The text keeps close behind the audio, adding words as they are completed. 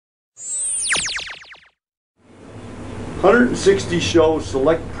160 show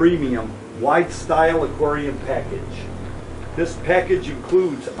select premium wide style aquarium package. This package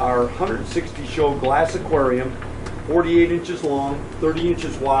includes our 160 show glass aquarium, 48 inches long, 30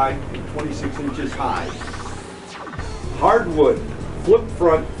 inches wide, and 26 inches high. Hardwood flip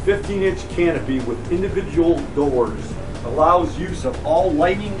front 15-inch canopy with individual doors allows use of all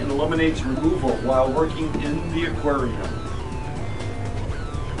lighting and eliminates removal while working in the aquarium.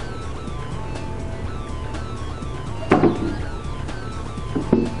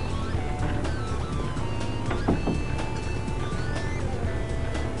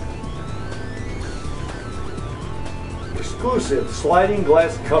 Exclusive sliding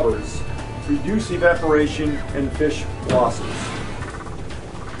glass covers reduce evaporation and fish losses.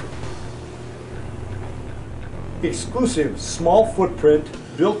 Exclusive small footprint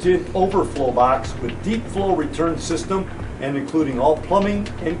built-in overflow box with deep flow return system and including all plumbing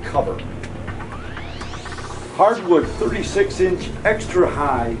and cover. Hardwood 36-inch extra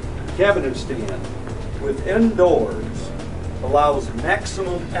high cabinet stand with end doors allows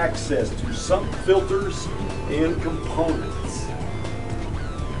maximum access to sump filters and components.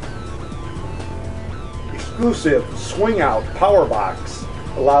 Exclusive swing out power box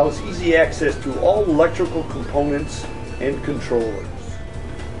allows easy access to all electrical components and controllers.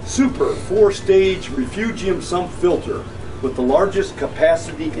 Super 4-stage refugium sump filter with the largest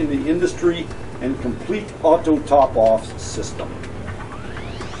capacity in the industry and complete auto top-off system.